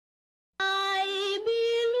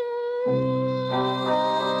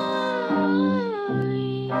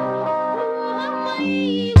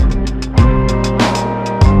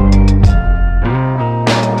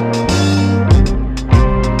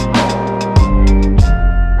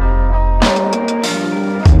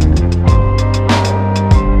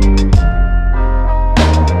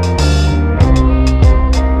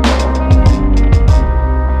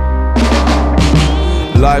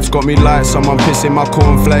Life's got me like someone pissing my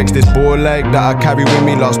cornflakes. This ball leg that I carry with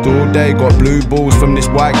me last all day. Got blue balls from this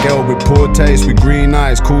white girl with poor taste, with green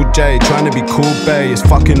eyes, cool jade, trying to be cool bae, it's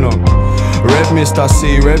fucking long. Red mist I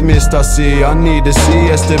see, red mist I see. I need a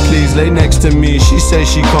siesta, please lay next to me. She says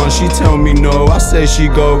she can't, she tell me no. I say she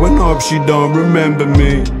go, and hope she don't remember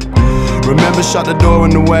me. Remember, shut the door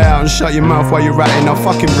on the way out and shut your mouth while you're ratting. I'll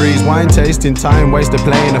fucking breeze, wine tasting, time wasted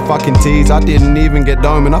playing a fucking tease. I didn't even get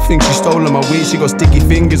dome and I think she stole my weed. She got sticky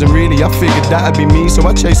fingers and really I figured that'd be me. So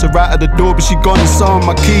I chased her out of the door, but she gone and sold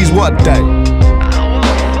my keys. What a day.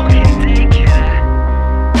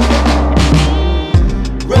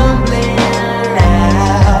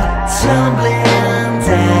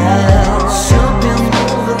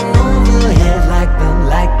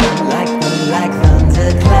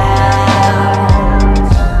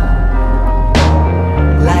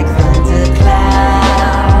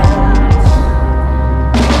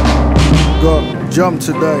 Jump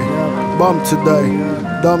today, bump today,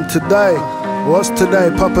 dump today. What's today?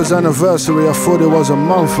 Papa's anniversary, I thought it was a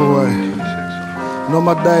month away. Not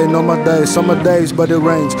my day, not my day, summer days but it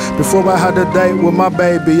rains. Before I had a date with my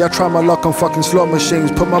baby, I tried my luck on fucking slot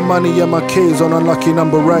machines. Put my money and my keys on unlucky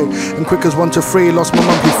number 8. And quick as 1 to 3, lost my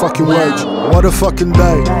monthly fucking wage. What a fucking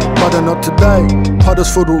day, but not today. Puddles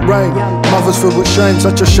filled with rain, mothers filled with shame.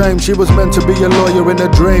 Such a shame, she was meant to be a lawyer in a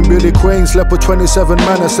dream. Beauty queen, slept with 27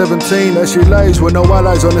 men at 17. There she lays with no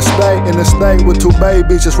allies on the state. In a state with 2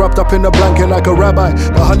 babies, just wrapped up in a blanket like a rabbi.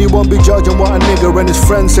 The honey won't be judging what a nigga and his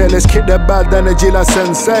friends say. Let's kick that bad energy like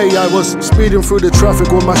sensei. I was speeding through the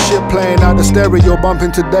traffic with my shit playing out the stereo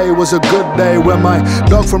bumping. Today was a good day when my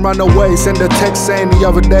dog from ran away sent a text saying the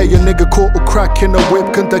other day your nigga caught a crack in the whip,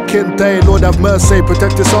 kunta kinte. Lord have mercy,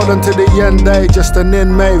 protect us all until the end day. Just an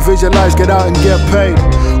inmate, visualize, get out and get paid.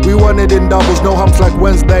 We want it in doubles, no humps like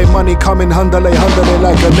Wednesday. Money coming, handale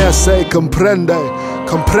like an essay. Comprende,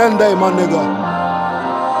 comprende my nigga.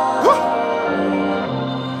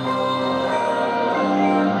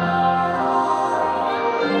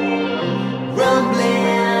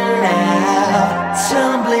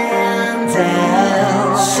 Tumbling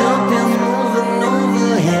down, something moving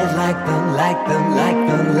overhead like thunderclouds,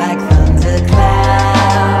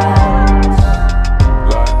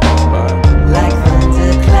 like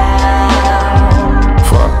thunderclouds.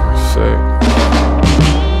 Fuck, shit.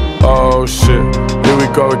 Oh shit, here we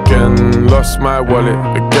go again. Lost my wallet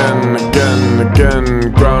again.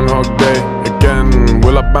 Groundhog Day again.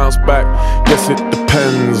 Will I bounce back? Guess it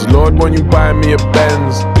depends. Lord, won't you buy me a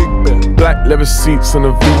Benz? Black leather seats on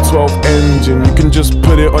a V12 engine. You can just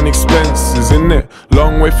put it on expenses, innit?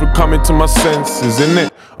 Long way from coming to my senses,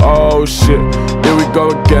 innit? Oh shit, here we go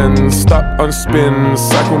again. Stuck on spin,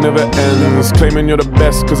 cycle never ends. Claiming you're the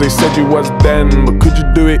best cause they said you was then. But could you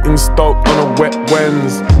do it in Stoke on a wet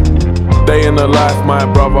Wednesday? Day in the life, my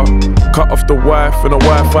brother. Cut off the wife and the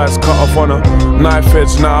Wi-Fi's cut off on a knife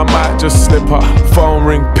edge. Now I might just slip her. Phone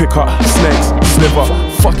ring, pick up, snakes, sliver.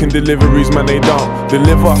 Fucking deliveries, man, they don't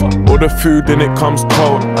deliver. All the food, then it comes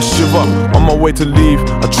cold. I shiver, on my way to leave,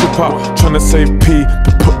 I trip up. Tryna save P,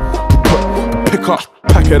 pick up.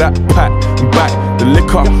 Pack of that pack, and back the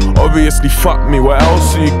liquor. Obviously fuck me, what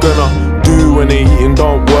else are you gonna do when they eating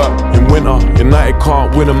don't work in winter? United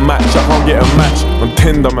can't win a match, I can't get a match on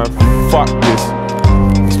Tinder, man, fuck this.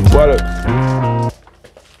 It's bollocks.